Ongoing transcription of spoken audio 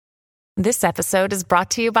This episode is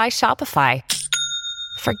brought to you by Shopify.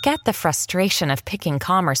 Forget the frustration of picking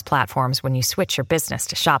commerce platforms when you switch your business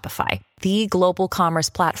to Shopify, the global commerce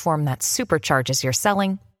platform that supercharges your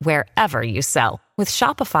selling wherever you sell. With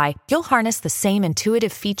Shopify, you'll harness the same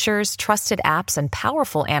intuitive features, trusted apps, and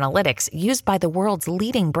powerful analytics used by the world's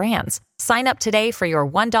leading brands. Sign up today for your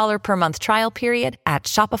 $1 per month trial period at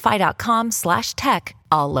shopify.com/tech,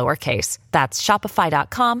 all lowercase. That's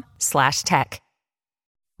shopify.com/tech.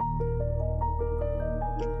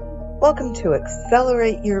 Welcome to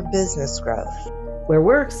Accelerate Your Business Growth, where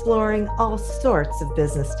we're exploring all sorts of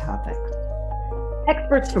business topics.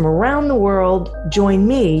 Experts from around the world join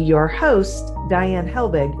me, your host, Diane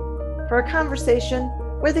Helbig, for a conversation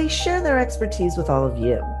where they share their expertise with all of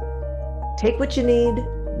you. Take what you need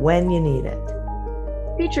when you need it.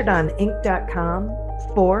 Featured on Inc.com,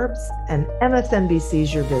 Forbes, and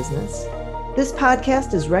MSNBC's Your Business, this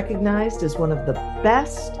podcast is recognized as one of the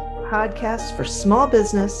best podcasts for small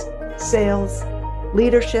business, sales,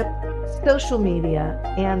 leadership, social media,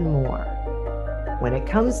 and more. When it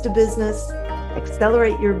comes to business,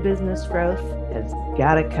 Accelerate Your Business Growth has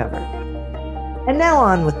got it covered. And now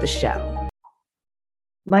on with the show.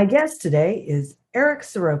 My guest today is Eric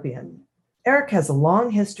Seropian. Eric has a long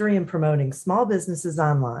history in promoting small businesses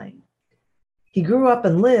online. He grew up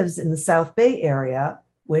and lives in the South Bay area,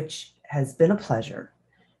 which has been a pleasure.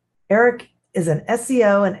 Eric is an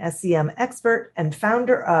SEO and SEM expert and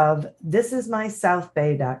founder of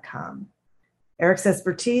thisismysouthbay.com. Eric's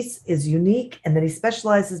expertise is unique in that he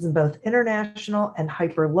specializes in both international and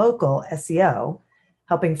hyperlocal SEO,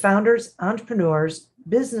 helping founders, entrepreneurs,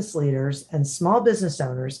 business leaders, and small business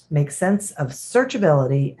owners make sense of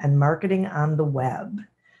searchability and marketing on the web.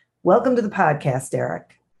 Welcome to the podcast,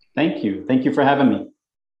 Eric. Thank you. Thank you for having me.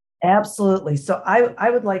 Absolutely. So I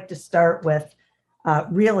would like to start with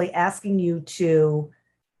really asking you to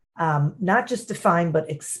not just define, but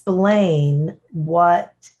explain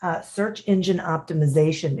what search engine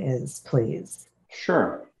optimization is, please.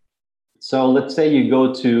 Sure. So let's say you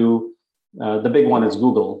go to, the big one is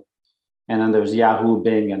Google, and then there's Yahoo,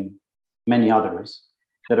 Bing, and many others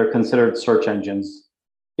that are considered search engines.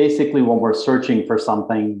 Basically, when we're searching for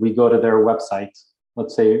something, we go to their website.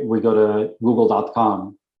 Let's say we go to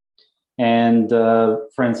google.com. And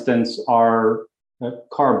for instance, our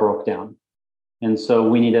car broke down. And so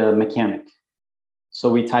we need a mechanic.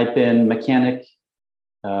 So we type in mechanic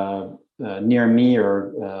near me,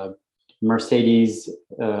 or Mercedes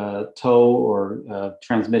tow, or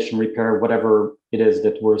transmission repair, whatever it is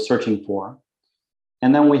that we're searching for.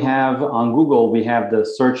 And then we have on Google, we have the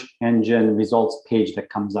search engine results page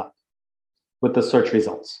that comes up with the search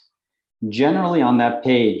results. Generally on that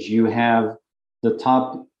page, you have the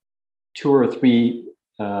top 2 or 3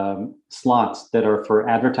 slots that are for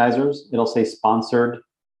advertisers. It'll say sponsored.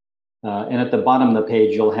 And at the bottom of the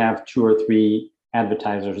page, you'll have 2 or 3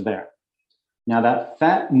 advertisers there. Now that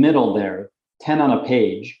fat middle there, 10 on a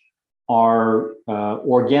page, are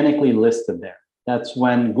organically listed there. That's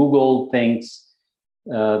when Google thinks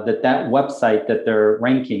that website that they're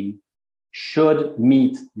ranking should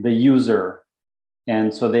meet the user.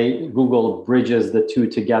 And so Google bridges the two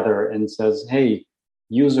together and says, hey,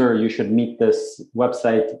 user, you should meet this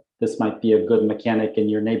website. This might be a good mechanic in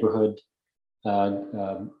your neighborhood.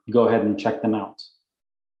 Go ahead and check them out.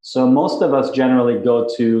 So most of us generally go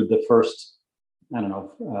to the first,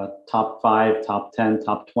 top 5, top 10,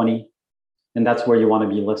 top 20, and that's where you want to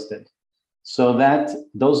be listed. So that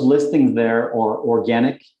those listings there are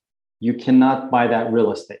organic. You cannot buy that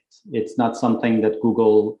real estate. It's not something that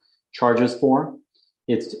Google charges for.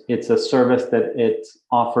 It's a service that it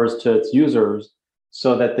offers to its users,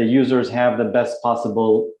 so that the users have the best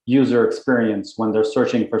possible user experience when they're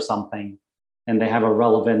searching for something and they have a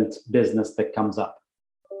relevant business that comes up.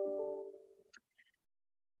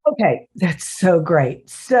 Okay, that's so great.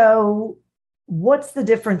 So what's the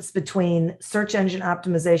difference between search engine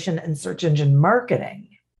optimization and search engine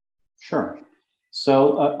marketing? Sure.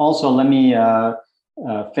 So also let me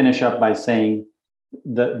finish up by saying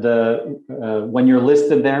when you're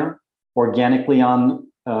listed there organically on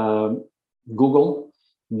Google,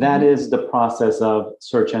 that is the process of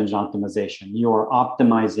search engine optimization. You are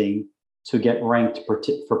optimizing to get ranked for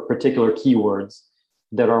particular keywords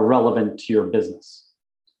that are relevant to your business.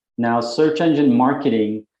 Now, search engine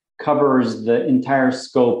marketing covers the entire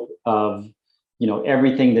scope of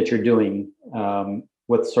everything that you're doing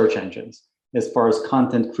with search engines, as far as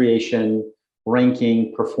content creation,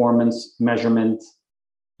 ranking, performance measurement,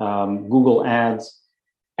 Google Ads.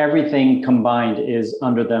 Everything combined is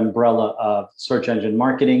under the umbrella of search engine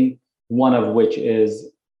marketing, one of which is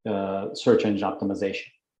search engine optimization.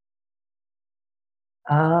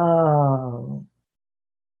 Oh,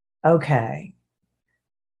 Okay.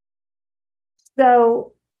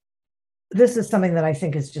 So this is something that I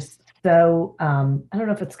think is just so, I don't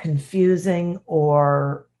know if it's confusing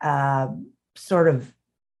or sort of,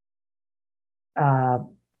 uh,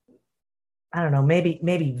 I don't know,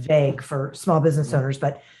 maybe vague for small business owners.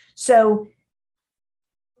 But so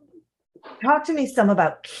talk to me some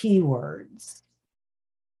about keywords.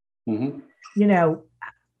 Mm-hmm. You know,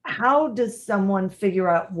 how does someone figure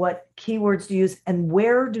out what keywords to use and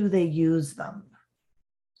where do they use them?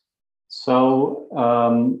 So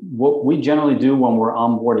what we generally do when we're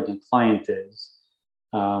onboarding a client is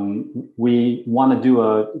we want to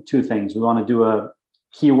do two things. We want to do a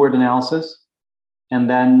keyword analysis, and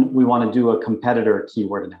then we want to do a competitor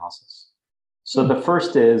keyword analysis. So the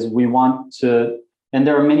first is we want to, and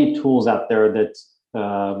there are many tools out there that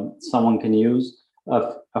someone can use.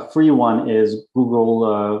 A free one is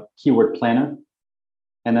Google Keyword Planner,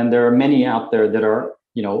 and then there are many out there that are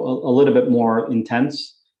a little bit more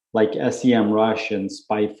intense, like SEMrush and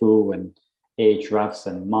SpyFu and Ahrefs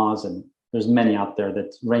and Moz, and there's many out there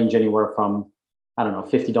that range anywhere from, I don't know,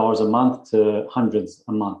 $50 a month to hundreds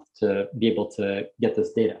a month to be able to get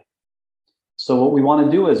this data. So what we want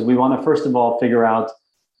to do is we want to first of all figure out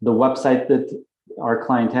the website that our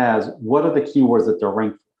client has, what are the keywords that they're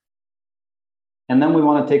ranked for? And then we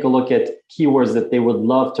want to take a look at keywords that they would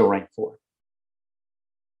love to rank for.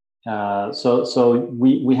 So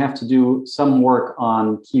we have to do some work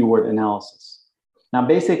on keyword analysis. Now,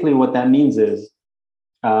 basically what that means is,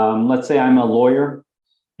 let's say I'm a lawyer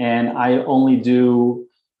and I only do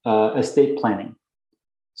estate planning.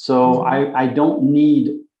 So I don't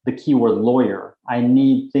need the keyword lawyer. I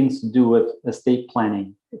need things to do with estate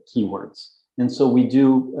planning keywords. And so we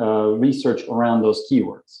do research around those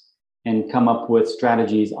keywords and come up with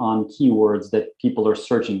strategies on keywords that people are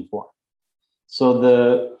searching for. So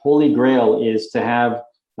the holy grail is to have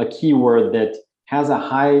a keyword that has a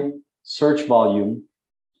high search volume,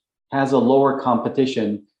 has a lower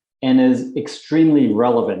competition, and is extremely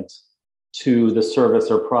relevant to the service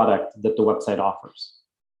or product that the website offers.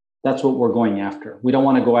 That's what we're going after. We don't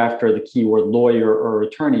want to go after the keyword lawyer or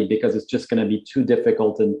attorney because it's just going to be too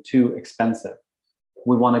difficult and too expensive.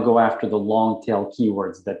 We want to go after the long tail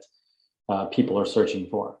keywords that people are searching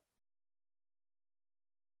for.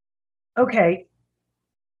 Okay.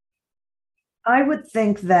 I would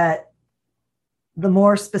think that the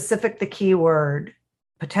more specific the keyword,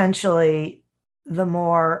 potentially the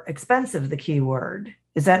more expensive the keyword.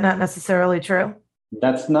 Is that not necessarily true?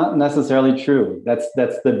 That's not necessarily true. That's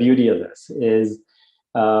the beauty of this is,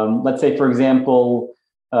 let's say, for example,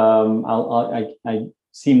 I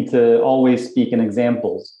seem to always speak in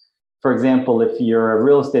examples. For example, if you're a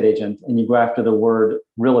real estate agent and you go after the word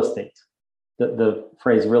real estate, the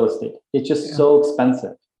phrase real estate, it's just so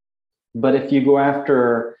expensive. But if you go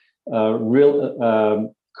after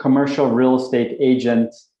commercial real estate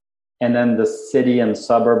agent and then the city and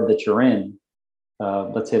suburb that you're in,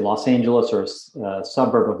 let's say Los Angeles or a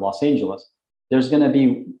suburb of Los Angeles, there's going to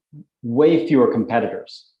be way fewer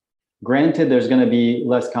competitors. Granted, there's going to be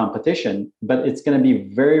less competition, but it's going to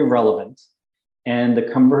be very relevant. And the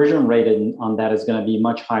conversion rate on that is going to be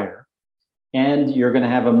much higher. And you're going to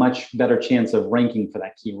have a much better chance of ranking for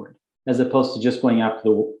that keyword, as opposed to just going after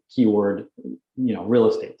the keyword, real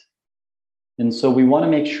estate. And so we want to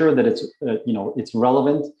make sure that it's, it's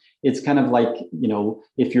relevant. It's kind of like,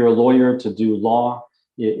 if you're a lawyer to do law,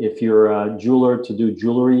 if you're a jeweler to do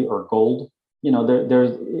jewelry or gold,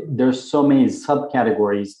 there's so many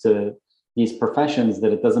subcategories to these professions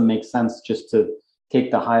that it doesn't make sense just to take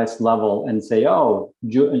the highest level and say, real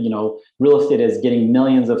estate is getting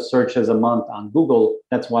millions of searches a month on Google.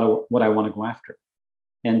 That's what I want to go after.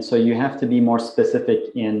 And so you have to be more specific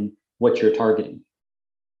in what you're targeting.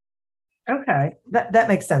 Okay, that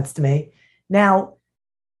makes sense to me. Now,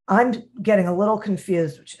 I'm getting a little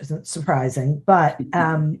confused, which isn't surprising, but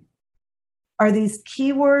are these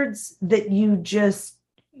keywords that you just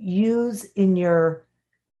use in your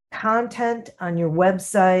content on your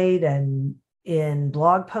website and in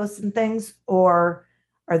blog posts and things, or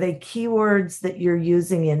are they keywords that you're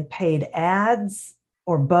using in paid ads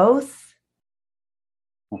or both?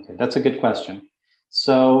 Okay, that's a good question.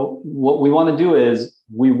 So what we want to do is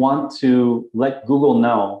we want to let Google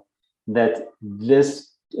know that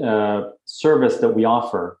this service that we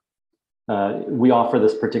offer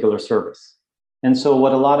this particular service. And so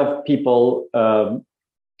what a lot of people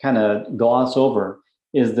kind of gloss over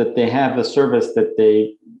is that they have a service that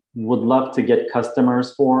they would love to get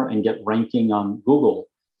customers for and get ranking on Google,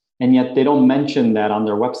 and yet they don't mention that on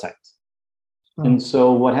their website. And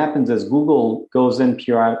so what happens is Google goes in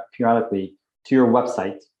periodically to your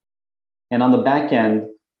website, and on the back end,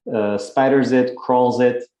 spiders it, crawls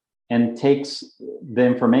it, and takes the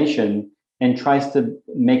information and tries to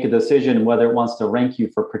make a decision whether it wants to rank you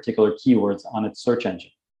for particular keywords on its search engine.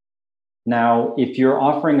 Now, if you're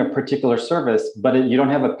offering a particular service, but you don't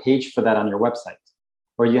have a page for that on your website,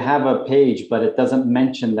 or you have a page, but it doesn't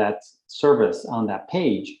mention that service on that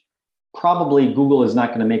page, probably Google is not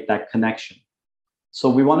going to make that connection. So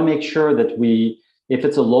we want to make sure that if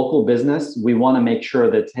it's a local business, we want to make sure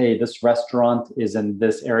that, hey, this restaurant is in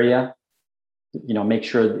this area. Make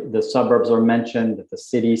sure the suburbs are mentioned, that the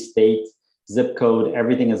city, state, zip code,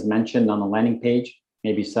 everything is mentioned on the landing page,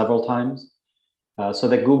 maybe several times, so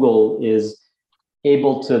that Google is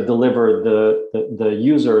able to deliver the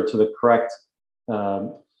user to the correct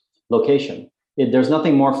location. There's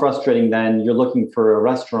nothing more frustrating than you're looking for a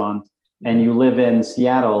restaurant and you live in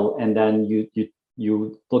Seattle, and then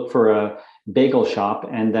you look for a bagel shop,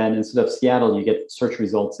 and then instead of Seattle, you get search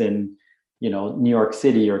results in New York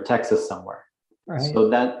City or Texas somewhere. Right. So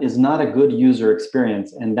that is not a good user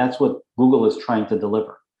experience, and that's what Google is trying to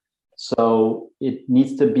deliver. So it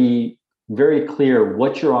needs to be very clear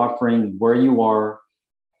what you're offering, where you are,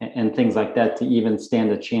 and things like that to even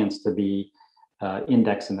stand a chance to be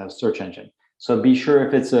indexed in the search engine. So be sure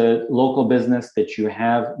if it's a local business that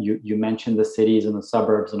you mentioned the cities and the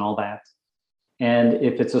suburbs and all that. And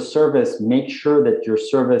if it's a service, make sure that your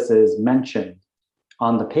service is mentioned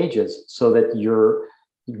on the pages so that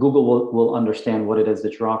Google will understand what it is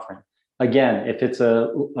that you're offering. Again, if it's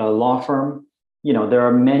a law firm, there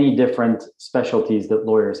are many different specialties that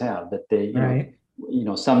lawyers have that they, right.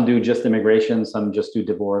 Some do just immigration, some just do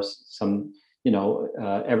divorce, some,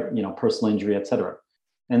 personal injury, et cetera.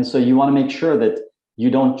 And so you want to make sure that you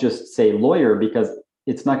don't just say lawyer, because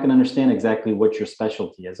it's not going to understand exactly what your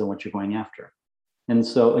specialty is and what you're going after. And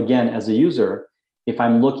so again, as a user, if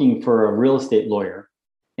I'm looking for a real estate lawyer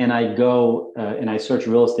and I go and I search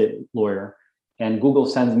real estate lawyer, and Google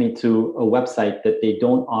sends me to a website that they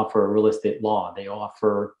don't offer a real estate law, they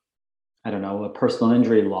offer, a personal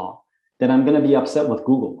injury law, then I'm going to be upset with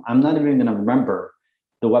Google. I'm not even going to remember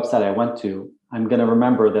the website I went to. I'm going to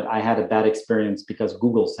remember that I had a bad experience because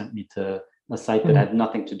Google sent me to a site that had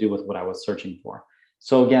nothing to do with what I was searching for.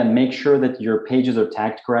 So again, make sure that your pages are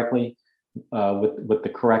tagged correctly with the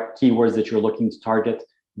correct keywords that you're looking to target.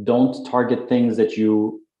 Don't target things that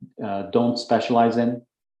you don't specialize in.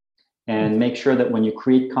 And make sure that when you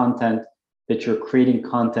create content, that you're creating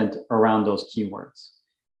content around those keywords.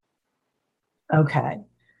 Okay.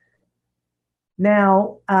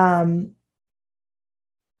 Now,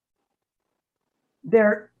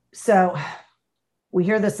 so we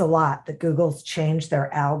hear this a lot, that Google's changed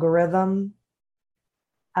their algorithm.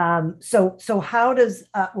 So how does,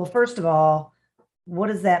 first of all, what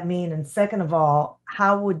does that mean? And second of all,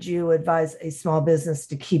 how would you advise a small business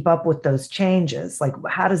to keep up with those changes? Like,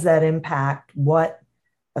 how does that impact what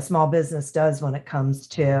a small business does when it comes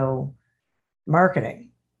to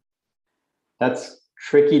marketing? That's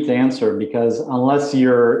tricky to answer, because unless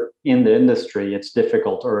you're in the industry, it's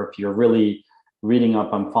difficult. Or if you're really reading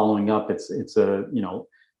up and following up, it's a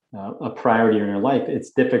priority in your life.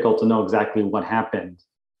 It's difficult to know exactly what happened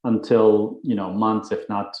until months, if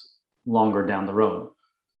not longer down the road.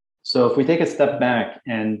 So if we take a step back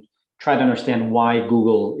and try to understand why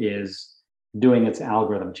Google is doing its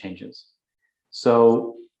algorithm changes.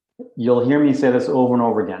 So you'll hear me say this over and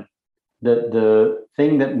over again. The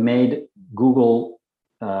thing that made Google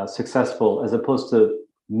successful, as opposed to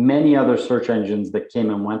many other search engines that came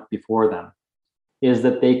and went before them, is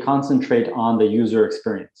that they concentrate on the user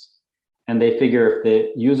experience. And they figure if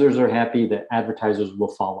the users are happy, the advertisers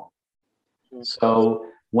will follow. So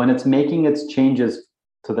when it's making its changes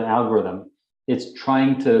to the algorithm, it's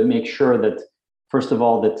trying to make sure that, first of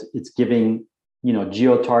all, that it's giving,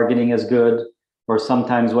 geo-targeting is good. Or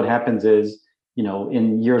sometimes what happens is,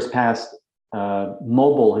 in years past,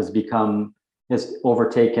 mobile has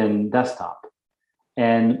overtaken desktop.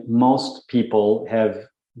 And most people have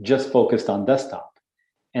just focused on desktop.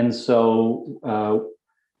 And so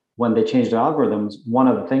when they changed the algorithms, one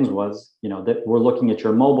of the things was, that we're looking at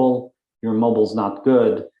your mobile's not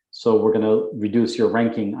good, so we're going to reduce your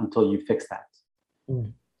ranking until you fix that.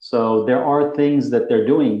 So there are things that they're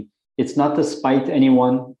doing. It's not to spite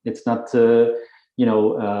anyone. It's not to,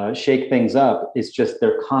 shake things up. It's just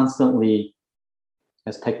they're constantly,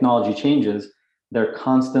 as technology changes, they're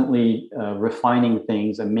constantly refining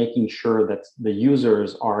things and making sure that the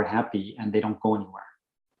users are happy and they don't go anywhere.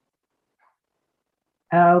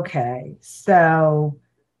 Okay, so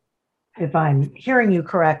if I'm hearing you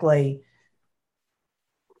correctly,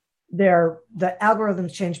 the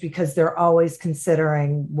algorithms change because they're always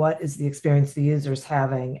considering what is the experience the user's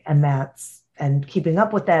having, and and keeping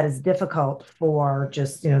up with that is difficult for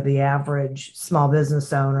just, the average small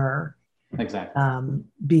business owner. Exactly.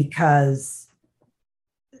 Because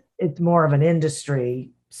it's more of an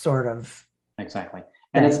industry sort of. Exactly.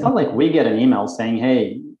 And it's not like we get an email saying,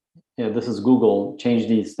 hey, this is Google, change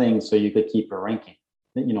these things so you could keep your ranking.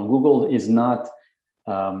 Google is not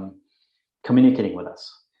communicating with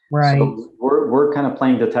us. Right. So we're kind of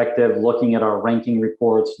playing detective, looking at our ranking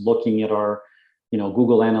reports, looking at our,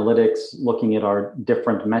 Google Analytics, looking at our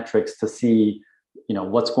different metrics to see,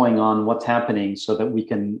 what's going on, what's happening, so that we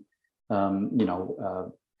can,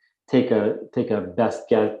 take a best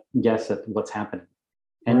guess at what's happening.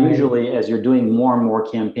 And usually, as you're doing more and more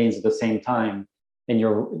campaigns at the same time, and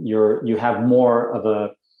you have more of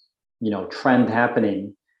a, trend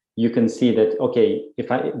happening, you can see that, okay,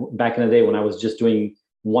 back in the day when I was just doing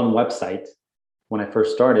one website, when I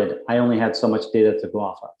first started, I only had so much data to go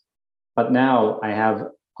off of. But now I have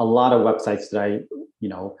a lot of websites that I,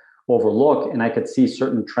 overlook, and I could see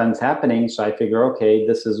certain trends happening. So I figure, okay,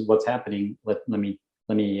 this is what's happening. Let me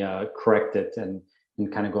correct it and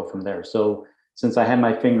kind of go from there. So since I had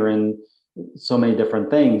my finger in so many different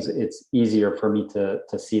things, it's easier for me to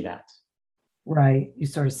see that. Right. You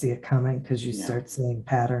sort of see it coming because you start seeing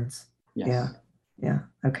patterns. Yes. Yeah.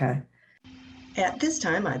 Okay. At this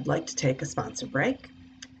time, I'd like to take a sponsor break.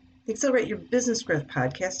 The Accelerate Your Business Growth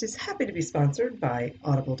podcast is happy to be sponsored by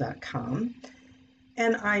Audible.com.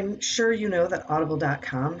 And I'm sure you know that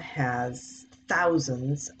Audible.com has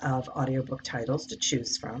thousands of audiobook titles to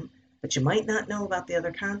choose from, but you might not know about the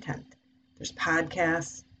other content. There's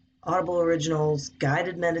podcasts, Audible originals,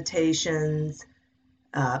 guided meditations.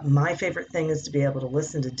 My favorite thing is to be able to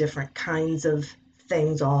listen to different kinds of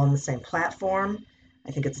things all on the same platform.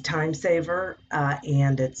 I think it's a time saver,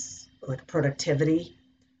 and it's like a productivity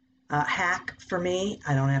hack for me.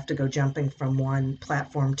 I don't have to go jumping from one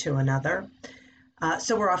platform to another.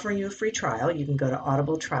 So we're offering you a free trial. You can go to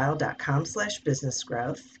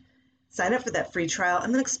audibletrial.com/businessgrowth, sign up for that free trial,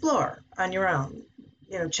 and then explore on your own.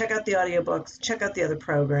 Check out the audiobooks, check out the other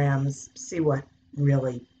programs, see what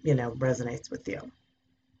really, resonates with you.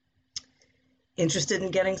 Interested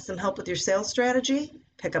in getting some help with your sales strategy?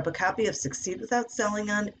 Pick up a copy of Succeed Without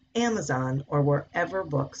Selling on Amazon or wherever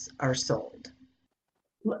books are sold.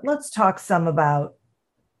 Let's talk some about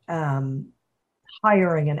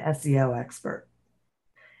hiring an SEO expert.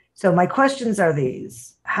 So my questions are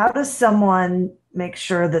these. How does someone make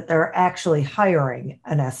sure that they're actually hiring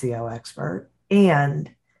an SEO expert?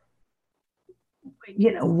 And,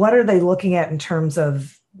 what are they looking at in terms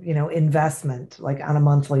of, investment, like on a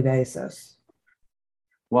monthly basis?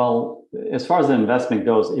 Well, as far as the investment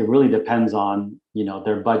goes, it really depends on,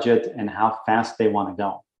 their budget and how fast they want to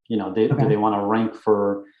go. Do they want to rank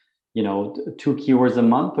for, 2 keywords a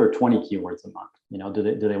month or 20 keywords a month? Do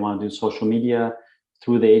they want to do social media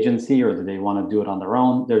through the agency, or do they want to do it on their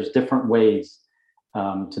own? There's different ways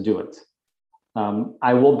to do it.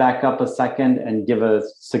 I will back up a second and give a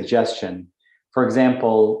suggestion. For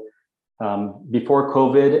example, before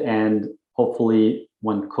COVID, and hopefully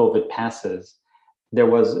when COVID passes,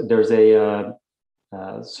 there's a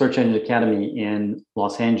Search Engine Academy in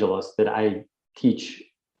Los Angeles that I teach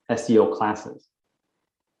SEO classes.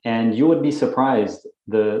 And you would be surprised,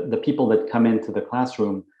 the people that come into the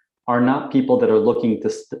classroom are not people that are looking to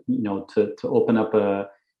open up a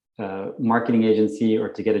marketing agency or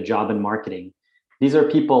to get a job in marketing. These are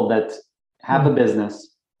people that have a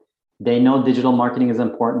business. They know digital marketing is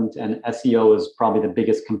important, and SEO is probably the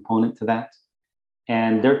biggest component to that.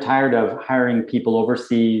 And they're tired of hiring people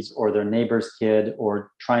overseas or their neighbor's kid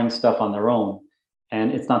or trying stuff on their own,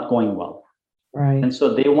 and it's not going well. Right. And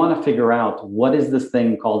so they want to figure out, what is this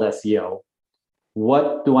thing called SEO?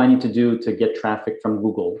 What do I need to do to get traffic from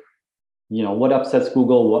Google? What upsets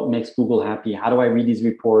Google? What makes Google happy? How do I read these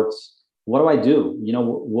reports? What do I do?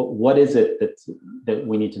 What is it that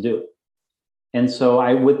we need to do? And so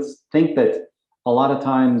I would think that a lot of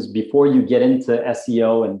times before you get into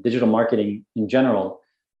SEO and digital marketing in general,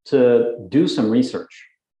 to do some research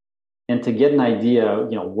and to get an idea,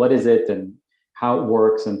 what is it and how it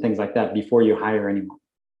works and things like that before you hire anyone.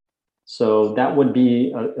 So that would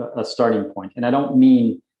be a starting point. And I don't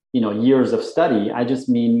mean, years of study. I just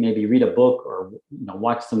mean maybe read a book or,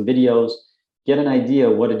 watch some videos, get an idea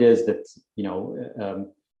what it is that,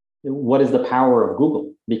 what is the power of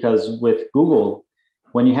Google? Because with Google,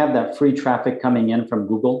 when you have that free traffic coming in from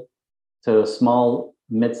Google to a small,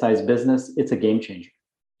 mid-sized business, it's a game changer.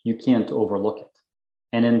 You can't overlook it.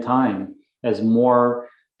 And in time, as more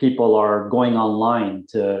people are going online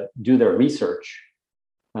to do their research,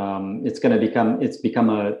 it's become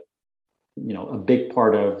a big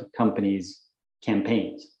part of companies'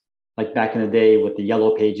 campaigns. like back in the day with the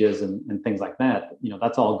yellow pages and things like that,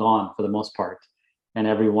 that's all gone for the most part. And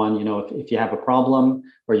everyone, if you have a problem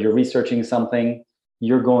or you're researching something,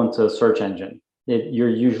 you're going to a search engine.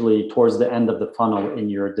 You're usually towards the end of the funnel in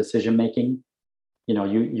your decision making.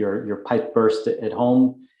 Your pipe burst at home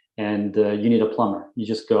and you need a plumber. You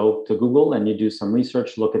just go to Google and you do some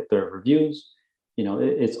research, look at their reviews.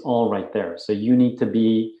 It's all right there. So you need to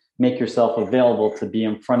make yourself available to be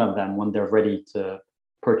in front of them when they're ready to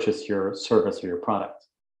purchase your service or your product.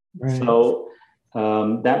 Right. So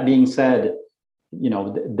that being said,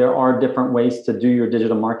 there are different ways to do your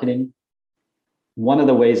digital marketing. One of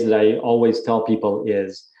the ways that I always tell people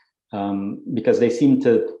is because they seem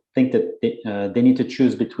to think that they need to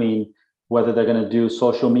choose between whether they're going to do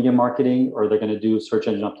social media marketing or they're going to do search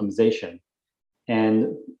engine optimization. And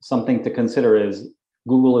something to consider is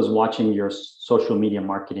Google is watching your social media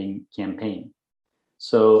marketing campaign.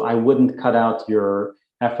 So I wouldn't cut out your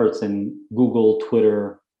efforts in Google,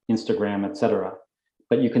 Twitter, Instagram, etc.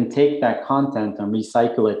 But you can take that content and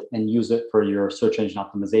recycle it and use it for your search engine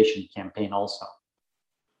optimization campaign also.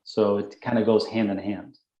 So it kind of goes hand in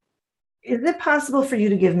hand. Is it possible for you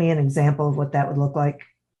to give me an example of what that would look like?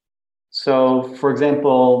 So, for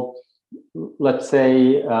example, let's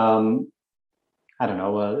say, a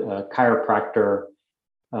chiropractor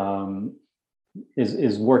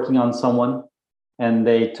is working on someone, and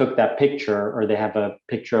they took that picture, or they have a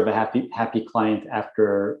picture of a happy client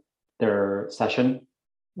after their session.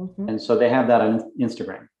 Mm-hmm. And so they have that on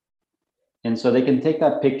Instagram. And so they can take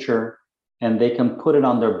that picture and they can put it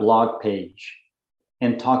on their blog page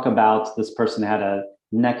and talk about this person had a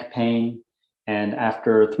neck pain. And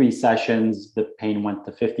after 3 sessions, the pain went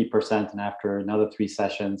to 50%, and after another 3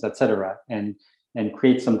 sessions, et cetera, and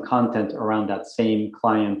create some content around that same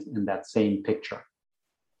client in that same picture.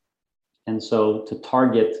 And so to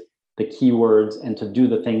target the keywords and to do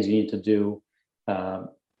the things you need to do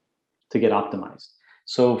to get optimized.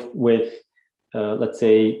 So with, let's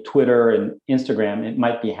say, Twitter and Instagram, it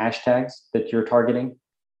might be hashtags that you're targeting.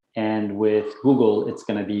 And with Google, it's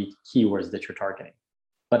going to be keywords that you're targeting.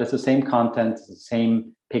 But it's the same content, it's the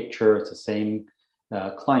same picture, it's the same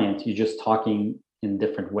client. You're just talking in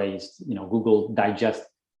different ways. Google digests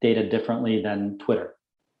data differently than Twitter.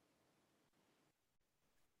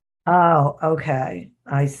 Oh, okay.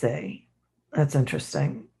 I see. That's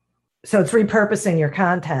interesting. So it's repurposing your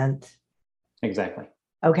content. Exactly.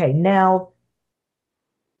 Okay. Now,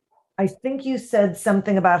 I think you said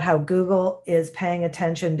something about how Google is paying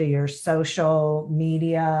attention to your social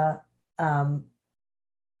media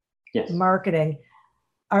yes. marketing.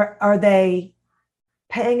 Are they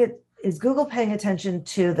paying it? Is Google paying attention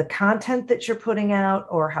to the content that you're putting out,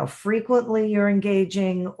 or how frequently you're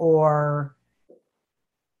engaging, or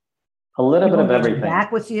a little bit of everything?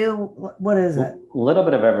 Back with you? What is it? A little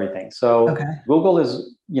bit of everything. So okay. Google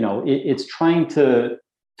is, it's trying to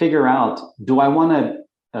figure out, do I want to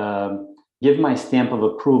give my stamp of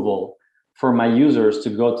approval for my users to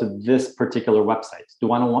go to this particular website?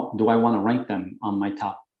 Do I want to rank them on my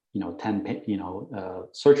top, 10,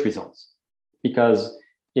 search results? Because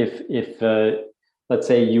if let's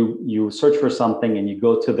say you search for something and you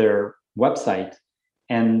go to their website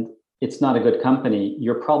and it's not a good company,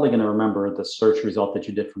 you're probably going to remember the search result that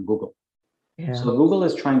you did from Google. Yeah. So Google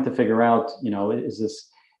is trying to figure out, is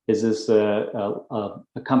this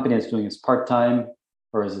a company that's doing this part-time,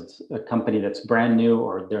 or is it a company that's brand new,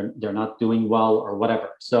 or they're not doing well, or whatever.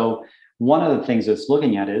 So one of the things it's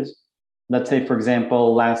looking at is, let's say, for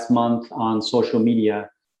example, last month on social media,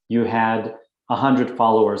 you had 100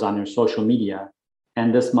 followers on your social media.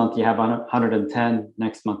 And this month you have 110,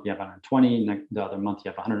 next month you have 120, the other month you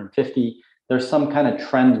have 150. There's some kind of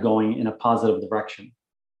trend going in a positive direction.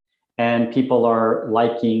 And people are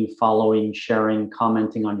liking, following, sharing,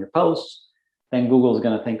 commenting on your posts. Then Google is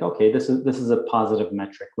going to think, okay, this is a positive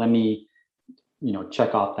metric. Let me,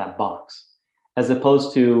 check off that box. As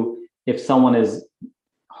opposed to if someone is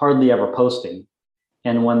hardly ever posting,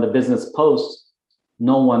 and when the business posts,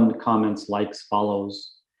 no one comments, likes,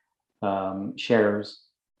 follows, shares,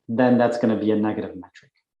 then that's going to be a negative metric.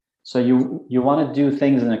 So you want to do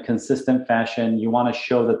things in a consistent fashion. You want to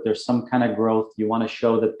show that there's some kind of growth. You want to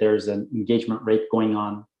show that there's an engagement rate going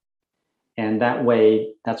on. And that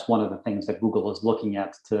way, that's one of the things that Google is looking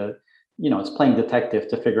at to, it's playing detective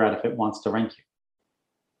to figure out if it wants to rank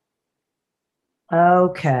you.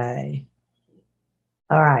 Okay.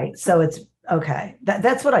 All right. So it's okay.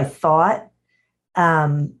 That's what I thought.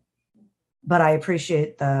 But I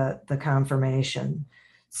appreciate the confirmation.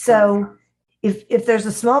 So if there's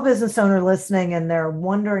a small business owner listening and they're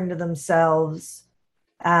wondering to themselves,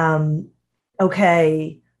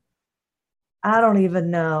 okay, I don't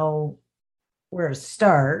even know where to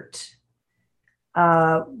start.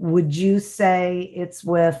 Would you say it's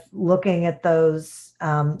with looking at those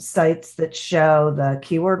sites that show the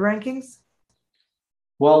keyword rankings?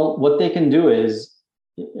 Well, what they can do is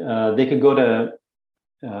they could go to,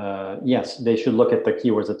 yes, they should look at the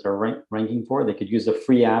keywords that they're ranking for. They could use a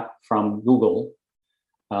free app from Google.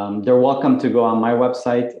 They're welcome to go on my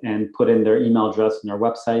website and put in their email address in their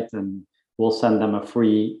website, and we'll send them a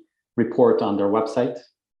free report on their website.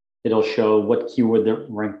 It'll show what keyword they're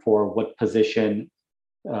ranked for, what position,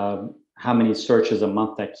 how many searches a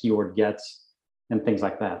month that keyword gets, and things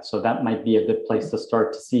like that. So that might be a good place to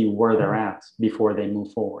start to see where they're at before they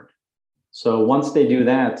move forward. So once they do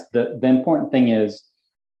that, the important thing is,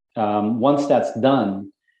 once that's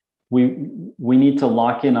done, we need to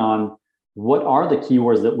lock in on what are the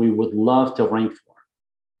keywords that we would love to rank for.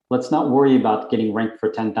 Let's not worry about getting ranked for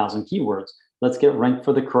 10,000 keywords. Let's get ranked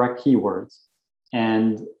for the correct keywords,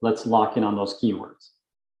 and let's lock in on those keywords.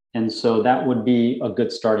 And so that would be a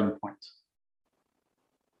good starting point.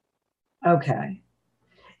 Okay.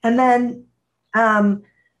 And then,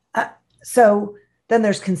 so then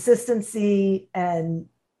there's consistency. And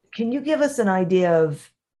can you give us an idea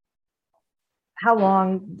of how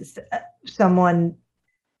long someone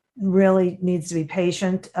really needs to be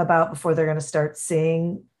patient about before they're going to start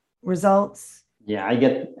seeing results? Yeah, I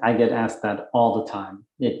get asked that all the time.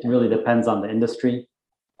 It really depends on the industry.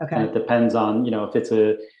 Okay. And it depends on, if it's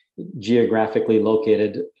a geographically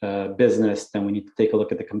located business, then we need to take a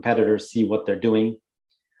look at the competitors, see what they're doing.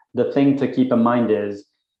 The thing to keep in mind is,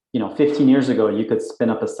 15 years ago, you could spin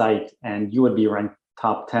up a site and you would be ranked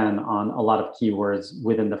top 10 on a lot of keywords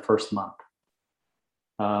within the first month.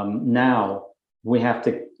 Now, we have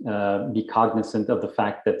to be cognizant of the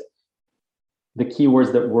fact that the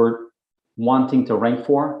keywords that we're wanting to rank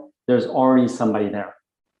for, there's already somebody there.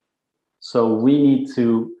 So we need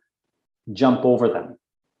to jump over them.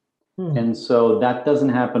 And so that doesn't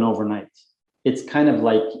happen overnight. It's kind of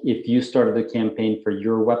like if you started a campaign for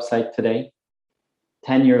your website today,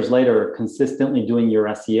 10 years later, consistently doing your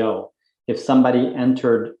SEO, if somebody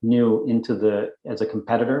entered new as a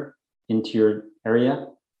competitor into your area,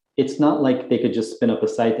 it's not like they could just spin up a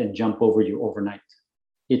site and jump over you overnight.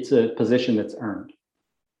 It's a position that's earned.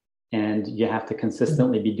 And you have to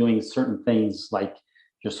consistently be doing certain things like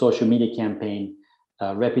your social media campaign,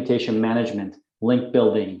 reputation management, link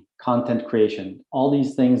building, content creation, all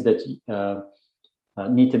these things that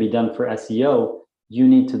need to be done for SEO. You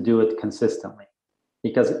need to do it consistently,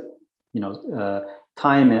 because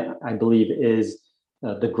time, I believe, is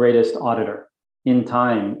the greatest auditor. In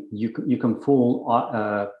time, you can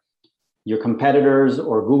fool your competitors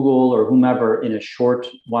or Google or whomever in a short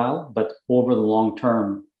while, but over the long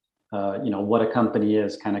term, what a company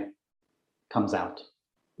is kind of comes out.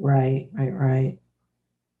 Right.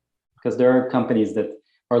 Because there are companies that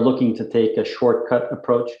are looking to take a shortcut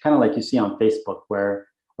approach, kind of like you see on Facebook or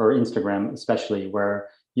Instagram, especially, where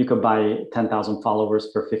you could buy 10,000 followers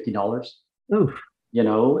for $50. Oof.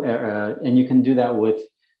 And you can do that with,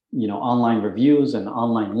 online reviews and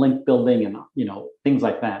online link building and, things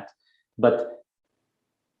like that. But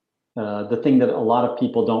the thing that a lot of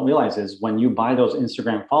people don't realize is when you buy those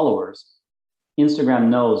Instagram followers, Instagram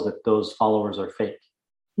knows that those followers are fake.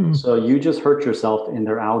 So you just hurt yourself in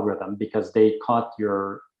their algorithm because they caught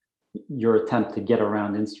your attempt to get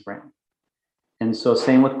around Instagram. And so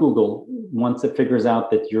same with Google. Once it figures out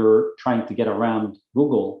that you're trying to get around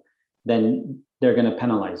Google, then they're going to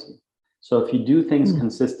penalize you. So if you do things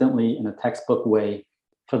consistently in a textbook way,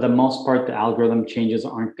 for the most part, the algorithm changes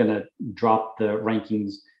aren't going to drop the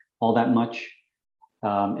rankings all that much.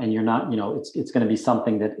 And you're not, it's going to be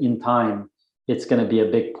something that in time, it's going to be a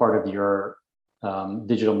big part of your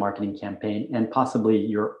digital marketing campaign and possibly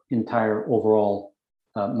your entire overall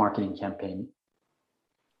marketing campaign.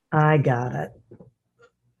 I got it.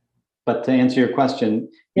 But to answer your question,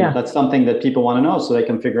 that's something that people want to know so they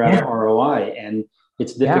can figure out ROI. And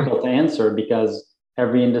it's difficult to answer because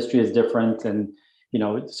every industry is different. And,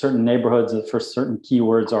 certain neighborhoods for certain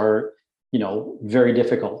keywords are, very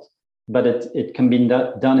difficult. But it can be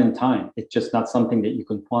done in time. It's just not something that you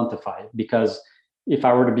can quantify, because if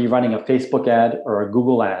I were to be running a Facebook ad or a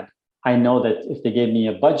Google ad, I know that if they gave me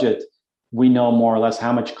a budget, we know more or less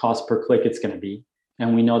how much cost per click it's going to be.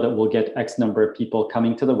 And we know that we'll get X number of people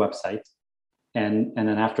coming to the website. And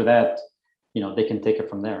then after that, they can take it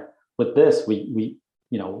from there. With this, we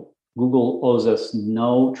Google owes us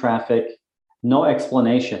no traffic, no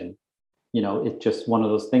explanation. It's just one of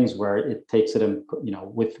those things where it takes it and,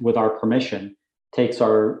 with our permission, takes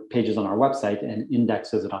our pages on our website and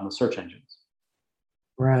indexes it on the search engines.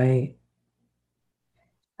 Right.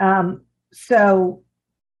 So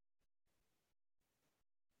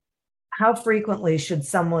how frequently should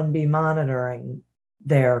someone be monitoring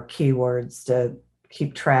their keywords to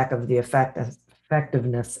keep track of the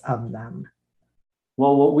effectiveness of them?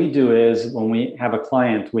 Well, what we do is when we have a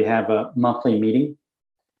client, we have a monthly meeting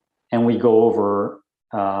and we go over,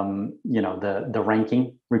 the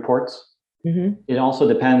ranking reports. Mm-hmm. It also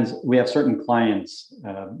depends. We have certain clients.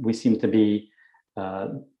 We seem to be,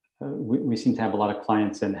 we seem to have a lot of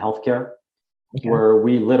clients in healthcare, Okay. where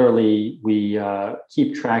we literally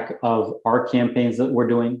keep track of our campaigns that we're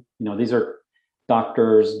doing. These are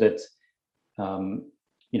doctors that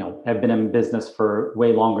have been in business for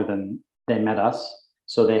way longer than they met us.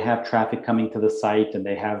 So they have traffic coming to the site and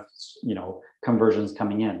they have, conversions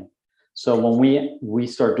coming in. So when we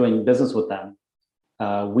start doing business with them,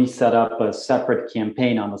 we set up a separate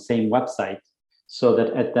campaign on the same website so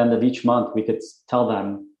that at the end of each month, we could tell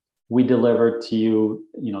them, we delivered to you,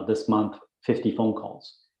 this month, 50 phone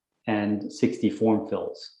calls and 60 form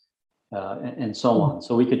fills, and so on.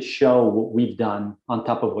 So we could show what we've done on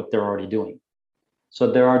top of what they're already doing.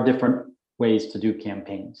 So there are different ways to do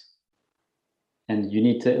campaigns. And you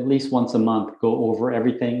need to at least once a month go over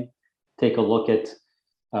everything, take a look at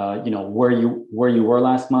where you were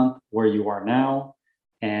last month, where you are now,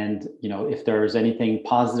 and if there's anything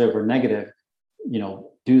positive or negative,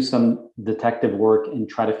 do some detective work and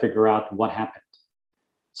try to figure out what happened.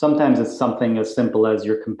 Sometimes it's something as simple as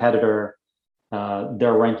your competitor,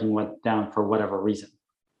 their ranking went down for whatever reason,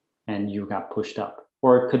 and you got pushed up.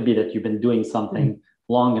 Or it could be that you've been doing something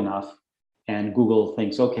long enough, and Google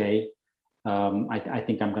thinks, okay, I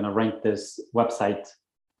think I'm going to rank this website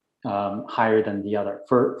higher than the other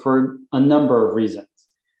for a number of reasons.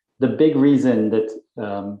 The big reason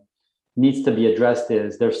that needs to be addressed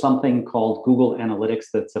is there's something called Google Analytics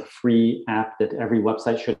that's a free app that every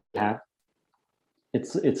website should have.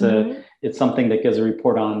 It's something that gives a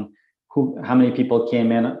report on how many people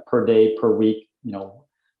came in per day, per week,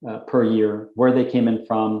 per year, where they came in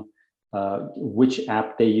from, which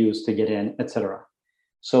app they used to get in, etc.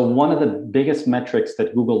 So one of the biggest metrics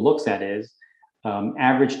that Google looks at is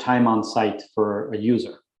average time on site for a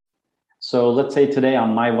user. So let's say today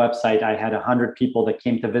on my website, I had 100 people that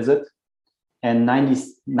came to visit, and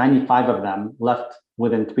 95 of them left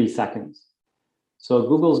within 3 seconds. So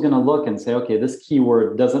Google's going to look and say, okay, this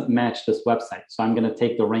keyword doesn't match this website, so I'm going to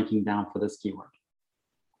take the ranking down for this keyword.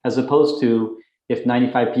 As opposed to if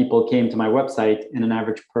 95 people came to my website and an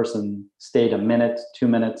average person stayed a minute, 2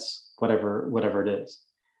 minutes, whatever it is.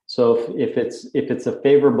 So if it's a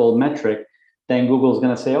favorable metric, then Google's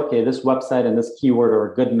going to say, okay, this website and this keyword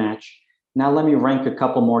are a good match. Now let me rank a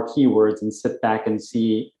couple more keywords and sit back and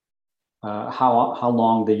see how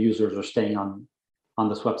long the users are staying on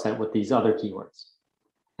this website with these other keywords.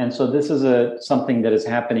 And so this is something that is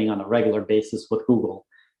happening on a regular basis with Google.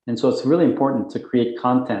 And so it's really important to create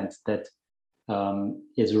content that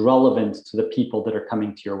is relevant to the people that are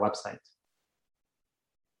coming to your website.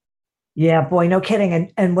 Yeah, boy, no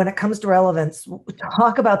kidding. And when it comes to relevance,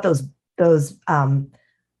 talk about those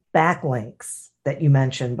backlinks that you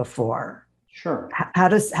mentioned before. Sure. How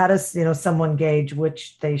does someone gauge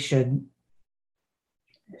which they should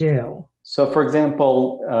do? So, for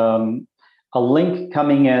example, a link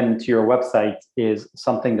coming in to your website is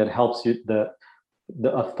something that helps you the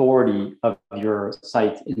authority of your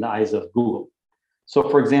site in the eyes of Google. So,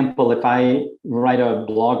 for example, if I write a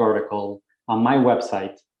blog article on my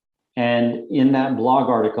website, and in that blog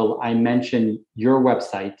article, I mention your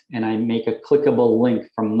website and I make a clickable link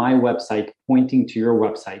from my website pointing to your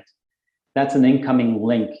website, that's an incoming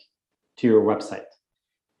link to your website.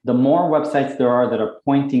 The more websites there are that are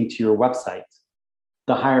pointing to your website,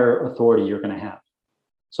 the higher authority you're going to have.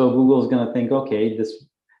 So Google is going to think, okay, this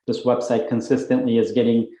website consistently is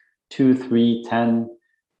getting 2, 3, 10,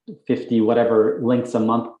 50, whatever links a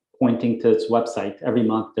month pointing to its website. Every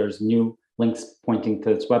month there's new links pointing to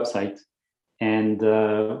its website. And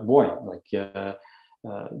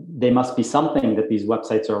they must be something that these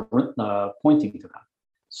websites are pointing to them.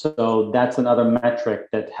 So that's another metric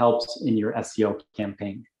that helps in your SEO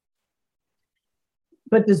campaign.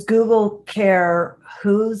 But does Google care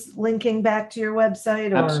who's linking back to your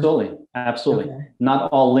website? Or? Absolutely. Okay.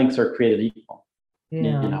 Not all links are created equal.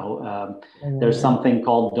 Yeah. There's something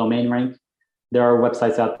called domain rank. There are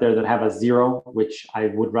websites out there that have a 0, which I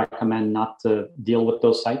would recommend not to deal with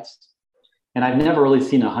those sites. And I've never really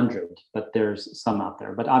seen 100, but there's some out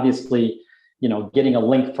there. But obviously, getting a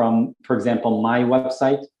link from, for example, my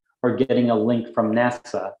website, or getting a link from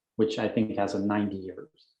NASA, which I think has a 90 years,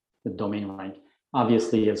 the domain rank,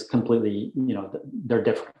 obviously is completely, they're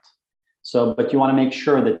different. So, but you want to make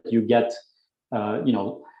sure that you get,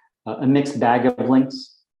 a mixed bag of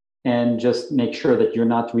links, and just make sure that you're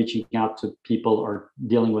not reaching out to people or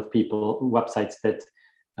dealing with websites that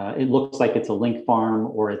it looks like it's a link farm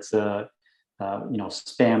or it's a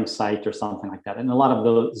spam site or something like that. And a lot of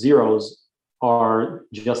the zeros are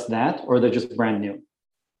just that, or they're just brand new.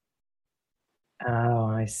 Oh,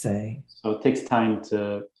 I see. So it takes time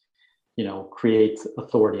to, create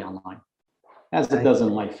authority online, as it does in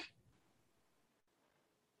life.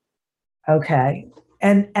 Okay.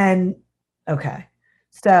 And okay.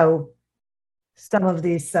 So some of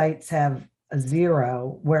these sites have a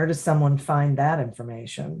zero. Where does someone find that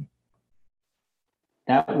information?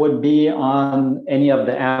 That would be on any of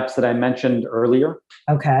the apps that I mentioned earlier.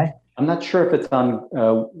 Okay. I'm not sure if it's on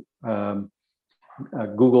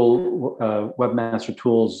Google Webmaster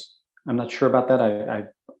Tools. I'm not sure about that. I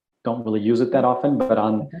don't really use it that often, but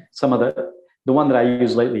on some of the one that I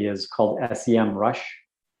use lately is called SEMrush.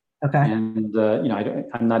 Okay. And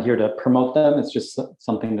I'm not here to promote them. It's just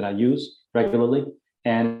something that I use regularly,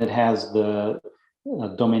 and it has the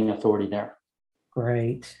domain authority there.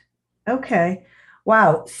 Great. Okay.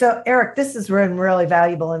 Wow. So Eric, this has been really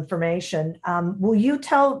valuable information. Will you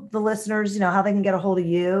tell the listeners, how they can get a hold of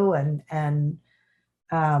you and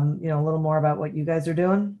a little more about what you guys are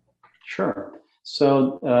doing? Sure.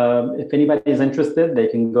 So if anybody is interested, they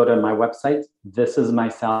can go to my website,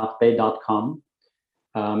 thisismysouthbay.com.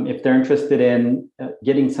 If they're interested in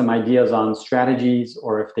getting some ideas on strategies,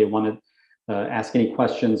 or if they want to ask any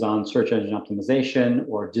questions on search engine optimization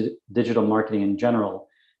or digital marketing in general,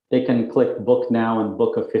 they can click book now and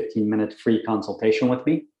book a 15-minute free consultation with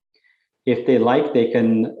me. If they like, they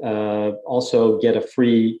can also get a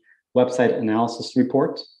free website analysis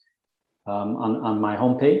report on my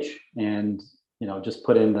homepage, and just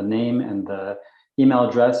put in the name and the email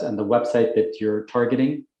address and the website that you're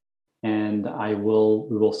targeting, and we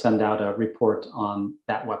will send out a report on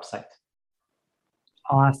that website.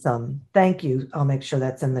 Awesome. Thank you. I'll make sure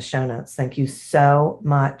that's in the show notes. Thank you so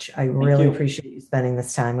much. I really appreciate you spending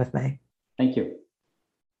this time with me. Thank you.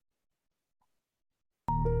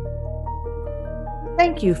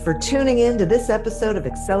 Thank you for tuning in to this episode of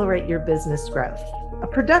Accelerate Your Business Growth, a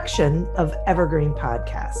production of Evergreen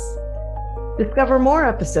Podcasts. Discover more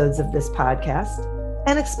episodes of this podcast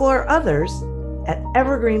and explore others at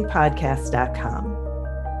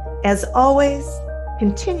evergreenpodcast.com. As always,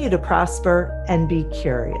 continue to prosper and be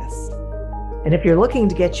curious. And if you're looking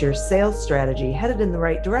to get your sales strategy headed in the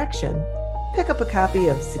right direction, pick up a copy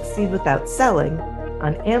of Succeed Without Selling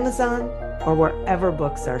on Amazon or wherever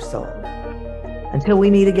books are sold. Until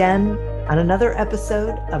we meet again on another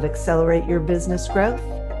episode of Accelerate Your Business Growth,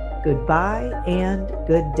 goodbye and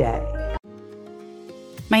good day.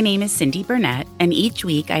 My name is Cindy Burnett, and each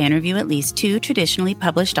week I interview at least 2 traditionally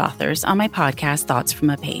published authors on my podcast, Thoughts from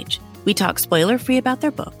a Page. We talk spoiler-free about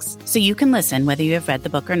their books, so you can listen whether you have read the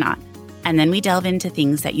book or not. And then we delve into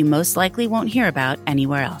things that you most likely won't hear about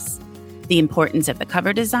anywhere else. The importance of the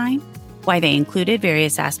cover design, why they included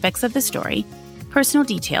various aspects of the story, personal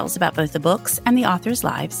details about both the books and the authors'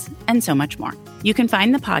 lives, and so much more. You can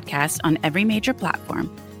find the podcast on every major platform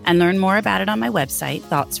and learn more about it on my website,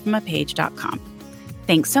 thoughtsfromapage.com.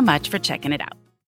 Thanks so much for checking it out.